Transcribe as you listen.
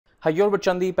Hi, you're with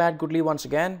Chandeep at Goodly once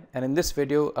again, and in this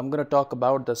video I'm going to talk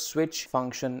about the switch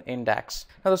function in DAX.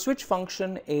 Now the switch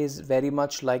function is very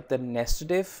much like the nested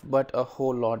if but a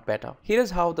whole lot better. Here is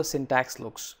how the syntax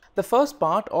looks. The first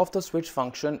part of the switch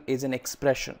function is an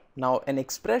expression. Now an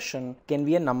expression can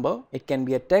be a number, it can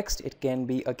be a text, it can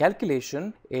be a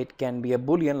calculation, it can be a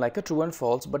boolean like a true and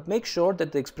false, but make sure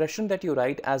that the expression that you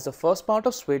write as the first part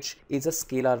of switch is a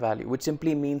scalar value, which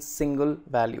simply means single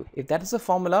value. If that is a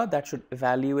formula, that should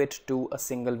evaluate to a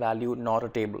single value, not a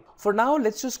table. For now,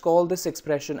 let's just call this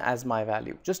expression as my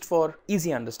value, just for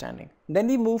easy understanding. Then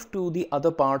we move to the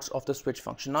other parts of the switch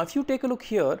function. Now if you take a look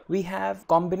here, we have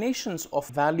combinations of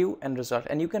value and result,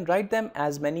 and you can write them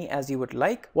as many as you would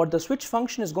like. What the switch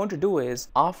function is going to do is,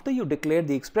 after you declare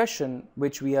the expression,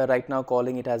 which we are right now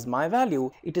calling it as my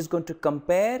value, it is going to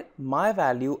compare my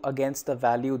value against the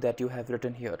value that you have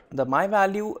written here. The my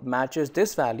value matches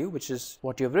this value, which is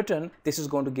what you have written. This is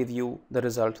going to give you the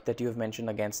result that you have mentioned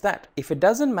against that. If it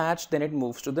doesn't match, then it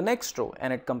moves to the next row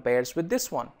and it compares with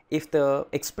this one. If the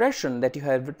expression that you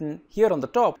have written here on the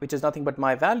top, which is nothing but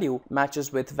my value,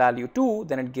 matches with value 2,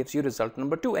 then it gives you result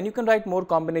number 2, and you can write more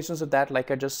combinations of that like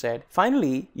I just said.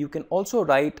 Finally, you can also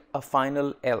write a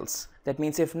final else. That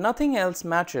means if nothing else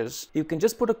matches, you can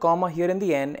just put a comma here in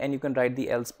the end and you can write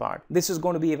the else part. This is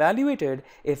going to be evaluated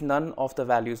if none of the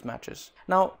values matches.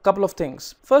 Now, couple of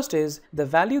things. First is, the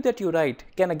value that you write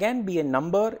can again be a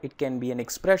number, it can be an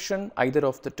expression, either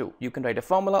of the two. You can write a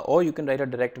formula or you can write a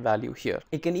direct value here.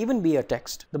 It can even be a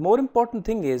text. The more important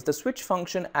thing is the switch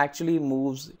function actually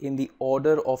moves in the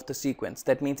order of the sequence.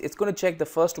 That means it's going to check the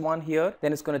first one here,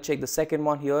 then it's going to check the second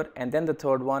one here, and then the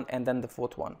third one, and then the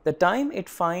fourth one. The time it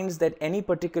finds that any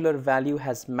particular value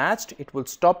has matched, it will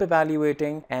stop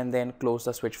evaluating and then close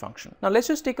the switch function. Now let's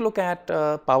just take a look at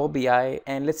Power BI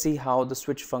and let's see how the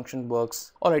switch function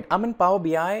works. Alright, I'm in Power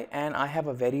BI and I have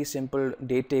a very simple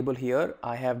date table here.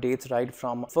 I have dates right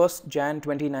from 1st Jan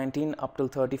 2019 up till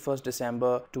 31st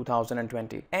December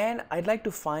 2020, and I'd like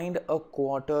to find a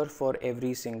quarter for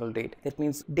every single date. That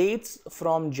means dates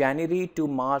from January to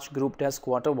March grouped as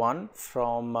quarter 1,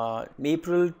 from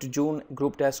April to June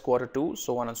grouped as quarter 2,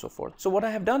 so on and so forth. So what I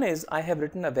have done is I have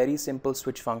written a very simple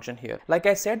switch function here. Like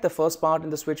I said, the first part in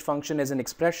the switch function is an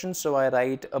expression, so I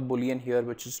write a boolean here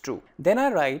which is true. Then I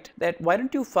write that why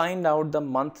don't you find out the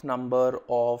month number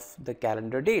of the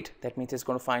calendar date. That means it's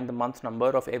going to find the month number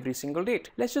of every single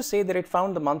date. Let's just say that it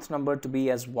found the month number to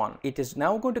be as 1. It is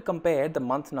now going to compare the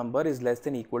month number is less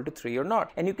than equal to 3 or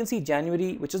not. And you can see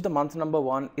January, which is the month number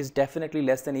 1, is definitely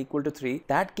less than equal to 3.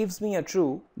 That gives me a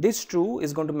true. This true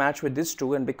is going to match with this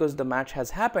true, and because the match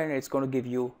has happened, it's going to give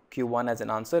you Q1 as an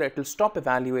answer. It will stop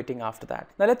evaluating after that.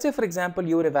 Now let's say for example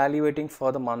you are evaluating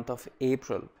for the month of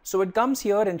April. So it comes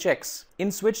here and checks.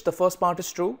 In switch, the first part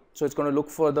is true, so it's going to look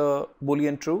for the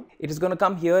boolean true. It is going to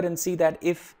come here and see that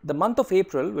if the month of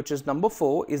April, which is number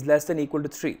 4, is less than equal to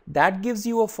 3, that gives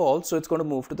you a false, so it's going to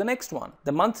move to the next one.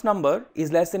 The month number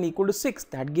is less than equal to 6,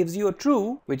 that gives you a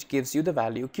true, which gives you the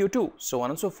value Q2, so on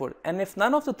and so forth. And if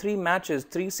none of the 3 matches,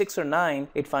 3, 6 or 9,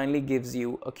 it finally gives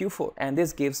you a Q4, and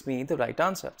this gives me the right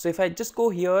answer. So if I just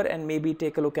go here and maybe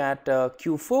take a look at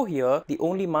Q4 here, the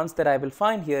only months that I will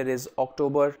find here is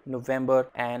October, November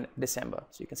and December.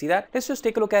 So you can see that. Let's just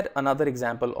take a look at another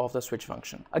example of the switch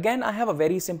function. Again, I have a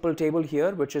very simple table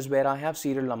here, which is where I have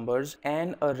serial numbers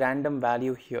and a random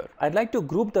value here. I'd like to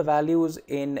group the values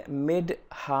in mid,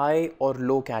 high or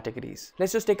low categories.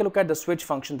 Let's just take a look at the switch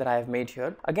function that I have made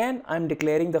here. Again, I'm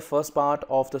declaring the first part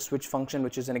of the switch function,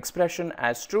 which is an expression,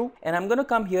 as true, and I'm going to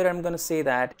come here and I'm going to say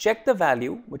that check the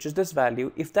value, which is this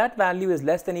value. If that value is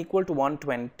less than equal to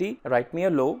 120, write me a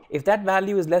low. If that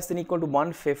value is less than equal to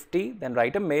 150, then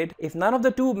write a mid. If none of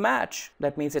the two match,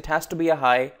 that means it has to be a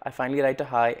high. I finally write a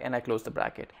high and I close the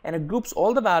bracket, and it groups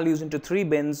all the values into 3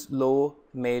 bins: low,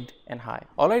 mid and high.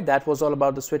 Alright, that was all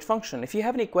about the switch function. If you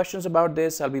have any questions about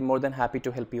this, I'll be more than happy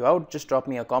to help you out. Just drop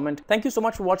me a comment. Thank you so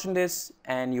much for watching this,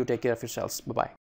 and you take care of yourselves. Bye bye.